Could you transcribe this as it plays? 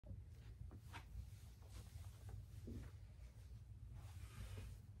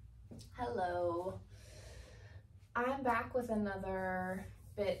Hello. I'm back with another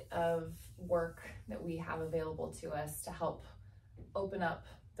bit of work that we have available to us to help open up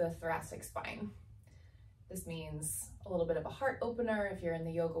the thoracic spine. This means a little bit of a heart opener. If you're in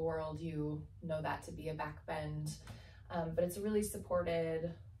the yoga world, you know that to be a back bend, but it's a really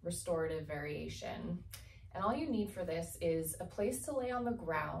supported, restorative variation. And all you need for this is a place to lay on the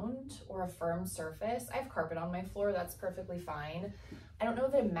ground or a firm surface. I have carpet on my floor, that's perfectly fine. I don't know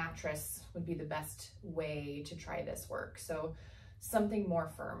that a mattress would be the best way to try this work, so something more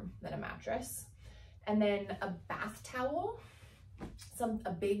firm than a mattress. And then a bath towel,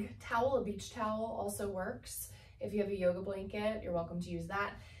 a big towel, a beach towel also works. If you have a yoga blanket, you're welcome to use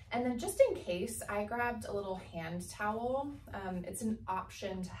that. And then just in case, I grabbed a little hand towel. It's an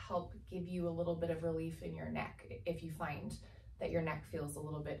option to help give you a little bit of relief in your neck if you find that your neck feels a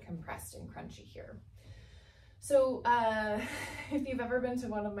little bit compressed and crunchy here. So if you've ever been to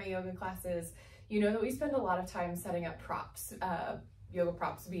one of my yoga classes, you know that we spend a lot of time setting up props, yoga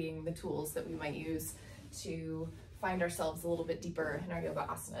props being the tools that we might use to find ourselves a little bit deeper in our yoga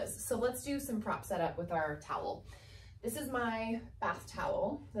asanas. So let's do some prop setup with our towel. This is my bath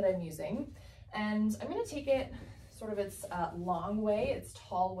towel that I'm using, and I'm gonna take it sort of its long way, its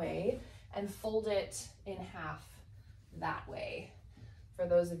tall way, and fold it in half that way. For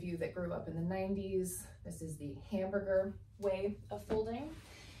those of you that grew up in the 90s, this is the hamburger way of folding.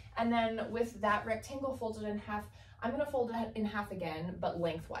 And then with that rectangle folded in half, I'm gonna fold it in half again, but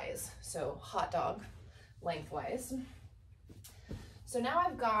lengthwise. So hot dog lengthwise. So now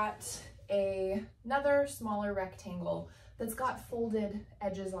I've got another smaller rectangle that's got folded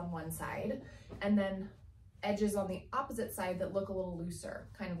edges on one side and then edges on the opposite side that look a little looser,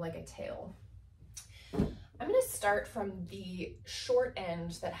 kind of like a tail. I'm going to start from the short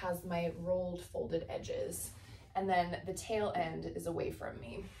end that has my rolled folded edges, and then the tail end is away from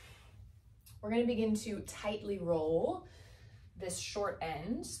me. We're going to begin to tightly roll this short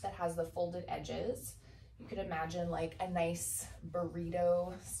end that has the folded edges. You could imagine like a nice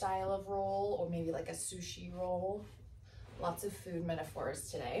burrito style of roll, or maybe like a sushi roll. Lots of food metaphors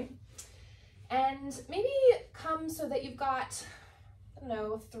today. And maybe come so that you've got, I don't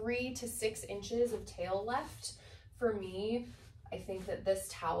know, 3 to 6 inches of tail left. For me, I think that this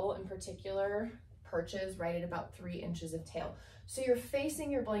towel in particular perches right at about 3 inches of tail. So you're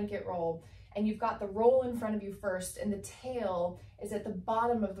facing your blanket roll and you've got the roll in front of you first, and the tail is at the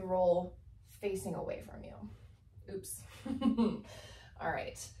bottom of the roll facing away from you. Oops. All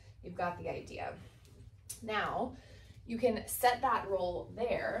right, you've got the idea. Now, you can set that roll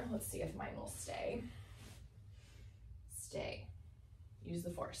there. Let's see if mine will stay. Stay. Use the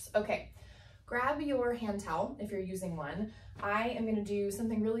force. Okay, grab your hand towel if you're using one. I am gonna do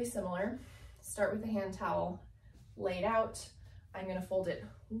something really similar. Start with the hand towel laid out. I'm gonna fold it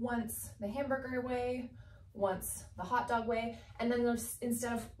once the hamburger way, once the hot dog way, and then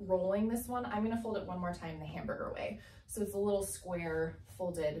instead of rolling this one, I'm gonna fold it one more time the hamburger way. So it's a little square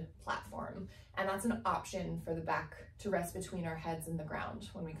folded platform. And that's an option for the back to rest between our heads and the ground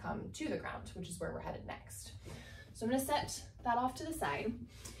when we come to the ground, which is where we're headed next. So I'm gonna set that off to the side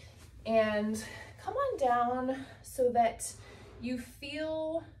and come on down so that you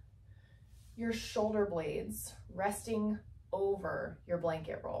feel your shoulder blades resting over your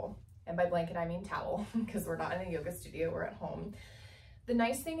blanket roll. And by blanket, I mean towel, because we're not in a yoga studio, we're at home. The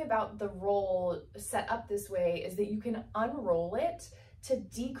nice thing about the roll set up this way is that you can unroll it to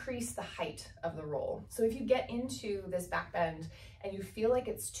decrease the height of the roll. So if you get into this back bend and you feel like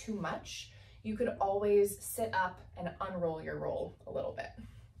it's too much, you could always sit up and unroll your roll a little bit.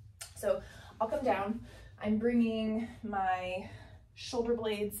 So I'll come down. I'm bringing my shoulder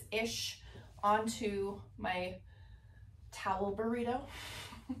blades-ish onto my towel burrito.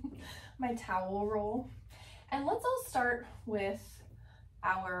 My towel roll. And let's all start with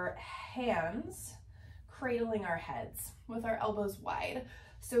our hands cradling our heads with our elbows wide.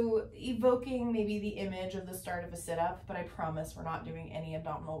 So evoking maybe the image of the start of a sit-up, but I promise we're not doing any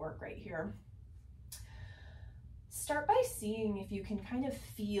abdominal work right here. Start by seeing if you can kind of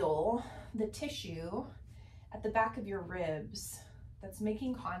feel the tissue at the back of your ribs that's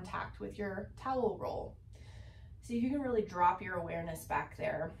making contact with your towel roll. See if you can really drop your awareness back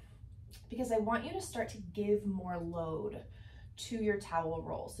there, because I want you to start to give more load to your towel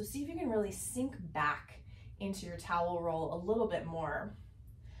roll. So see if you can really sink back into your towel roll a little bit more.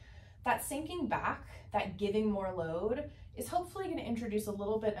 That sinking back, that giving more load, is hopefully going to introduce a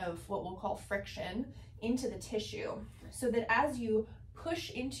little bit of what we'll call friction into the tissue, so that as you push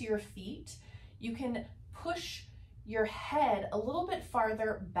into your feet, you can push your head a little bit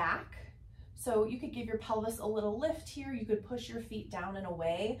farther back So you could give your pelvis a little lift here. You could push your feet down and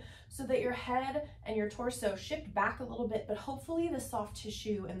away so that your head and your torso shift back a little bit, but hopefully the soft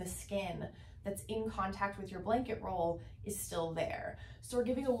tissue and the skin that's in contact with your blanket roll is still there. So we're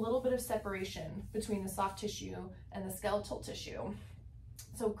giving a little bit of separation between the soft tissue and the skeletal tissue.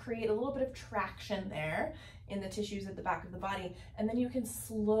 So create a little bit of traction there in the tissues at the back of the body, and then you can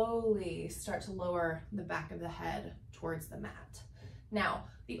slowly start to lower the back of the head towards the mat. Now,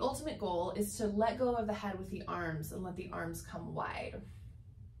 the ultimate goal is to let go of the head with the arms and let the arms come wide.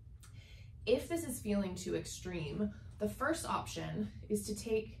 If this is feeling too extreme, the first option is to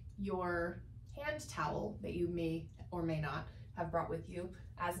take your hand towel that you may or may not have brought with you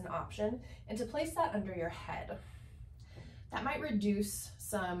as an option and to place that under your head. That might reduce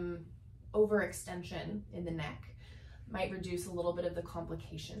some overextension in the neck, might reduce a little bit of the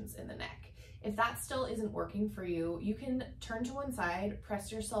complications in the neck. If that still isn't working for you, you can turn to one side,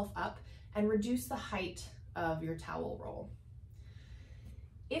 press yourself up, and reduce the height of your towel roll.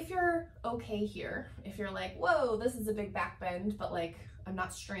 If you're okay here, if you're like, whoa, this is a big back bend, but like I'm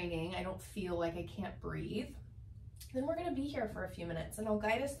not straining, I don't feel like I can't breathe, then we're gonna be here for a few minutes and I'll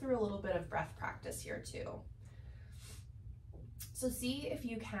guide us through a little bit of breath practice here too. So see if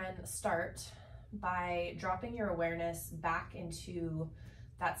you can start by dropping your awareness back into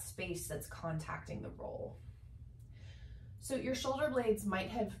that space that's contacting the roll. So your shoulder blades might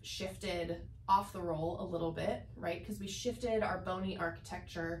have shifted off the roll a little bit, right? Because we shifted our bony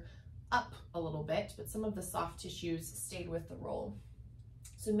architecture up a little bit, but some of the soft tissues stayed with the roll.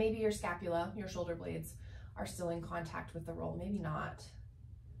 So maybe your scapula, your shoulder blades, are still in contact with the roll, maybe not.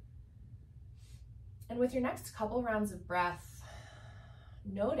 And with your next couple rounds of breath,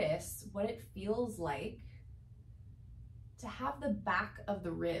 notice what it feels like to have the back of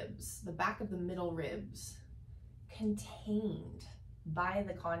the ribs, the back of the middle ribs, contained by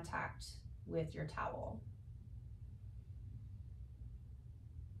the contact with your towel.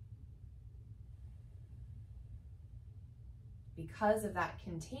 Because of that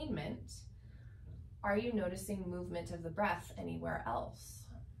containment, are you noticing movement of the breath anywhere else?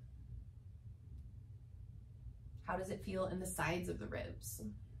 How does it feel in the sides of the ribs?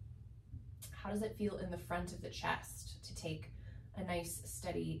 How does it feel in the front of the chest to take a nice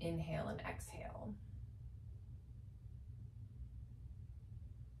steady inhale and exhale?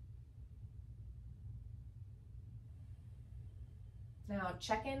 Now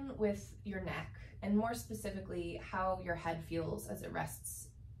check in with your neck and more specifically how your head feels as it rests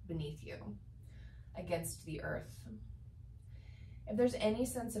beneath you against the earth. If there's any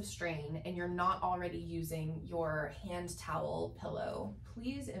sense of strain and you're not already using your hand towel pillow,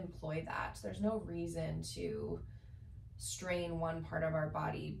 please employ that. There's no reason to strain one part of our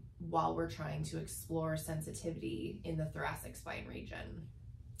body while we're trying to explore sensitivity in the thoracic spine region.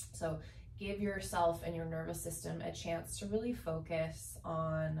 So give yourself and your nervous system a chance to really focus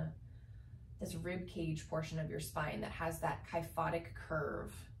on this rib cage portion of your spine that has that kyphotic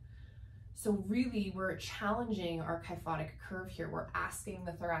curve. So really, we're challenging our kyphotic curve here. We're asking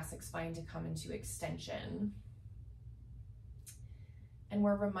the thoracic spine to come into extension. And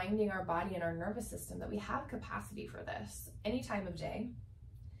we're reminding our body and our nervous system that we have capacity for this any time of day,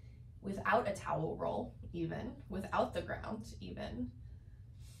 without a towel roll even, without the ground even.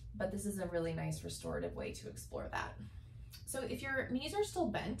 But this is a really nice restorative way to explore that. So if your knees are still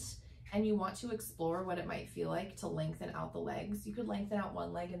bent and you want to explore what it might feel like to lengthen out the legs, you could lengthen out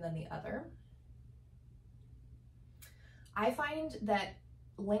one leg and then the other. I find that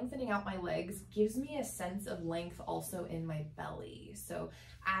lengthening out my legs gives me a sense of length also in my belly. So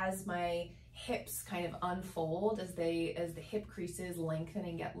as my hips kind of unfold, as the hip creases lengthen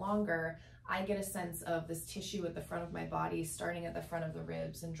and get longer, I get a sense of this tissue at the front of my body, starting at the front of the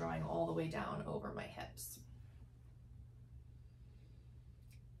ribs and drawing all the way down over my hips.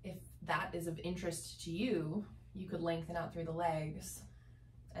 If that is of interest to you, you could lengthen out through the legs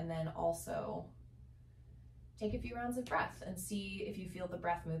and then also take a few rounds of breath and see if you feel the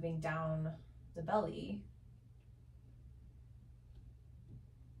breath moving down the belly.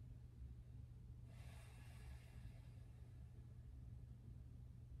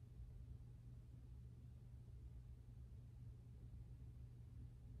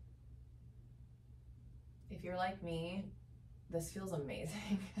 If you're like me, this feels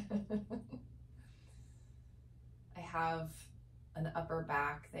amazing. I have an upper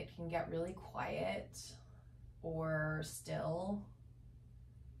back that can get really quiet or still.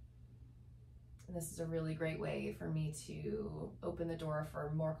 And this is a really great way for me to open the door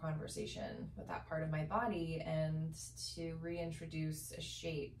for more conversation with that part of my body and to reintroduce a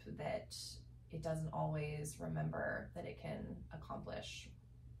shape that it doesn't always remember that it can accomplish.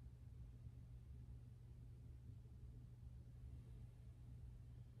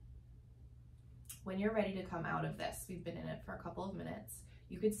 When you're ready to come out of this, we've been in it for a couple of minutes.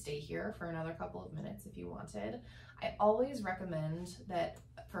 You could stay here for another couple of minutes if you wanted. I always recommend that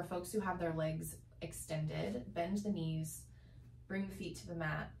for folks who have their legs extended, bend the knees, bring the feet to the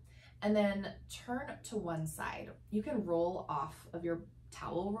mat, and then turn to one side. You can roll off of your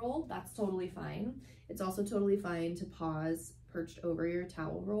towel roll, that's totally fine. It's also totally fine to pause perched over your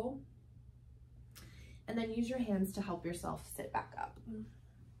towel roll, and then use your hands to help yourself sit back up.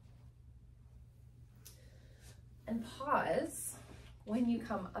 And pause. When you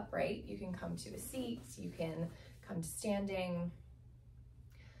come upright, you can come to a seat, you can come to standing,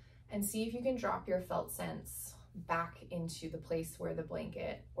 and see if you can drop your felt sense back into the place where the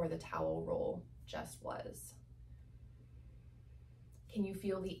blanket or the towel roll just was. Can you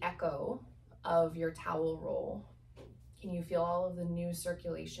feel the echo of your towel roll? Can you feel all of the new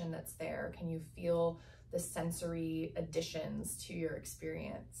circulation that's there? Can you feel the sensory additions to your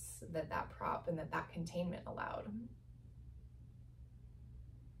experience that that prop and that containment allowed?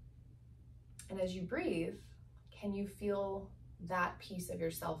 And as you breathe, can you feel that piece of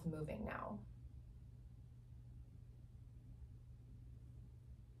yourself moving now?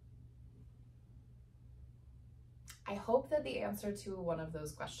 I hope that the answer to one of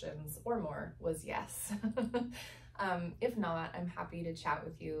those questions or more was yes. If not, I'm happy to chat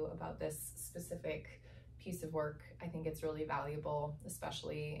with you about this specific piece of work. I think it's really valuable,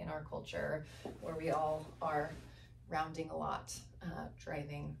 especially in our culture where we all are rounding a lot,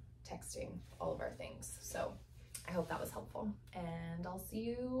 driving, texting, all of our things. So I hope that was helpful, and I'll see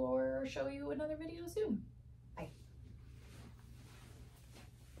you or show you another video soon. Bye.